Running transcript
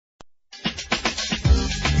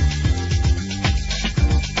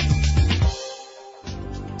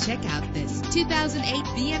out this 2008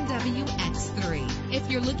 BMW X3. If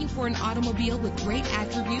you're looking for an automobile with great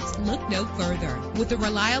attributes, look no further. With a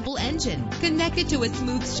reliable engine connected to a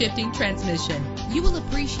smooth shifting transmission, you will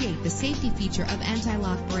appreciate the safety feature of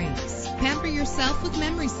anti-lock brakes. Pamper yourself with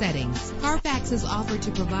memory settings. Carfax is offered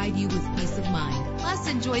to provide you with peace of mind. Plus,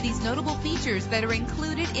 enjoy these notable features that are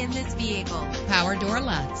included in this vehicle: power door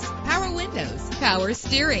locks, power windows, power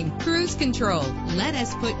steering, cruise control. Let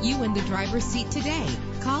us put you in the driver's seat today.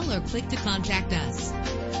 Call or click to contact us.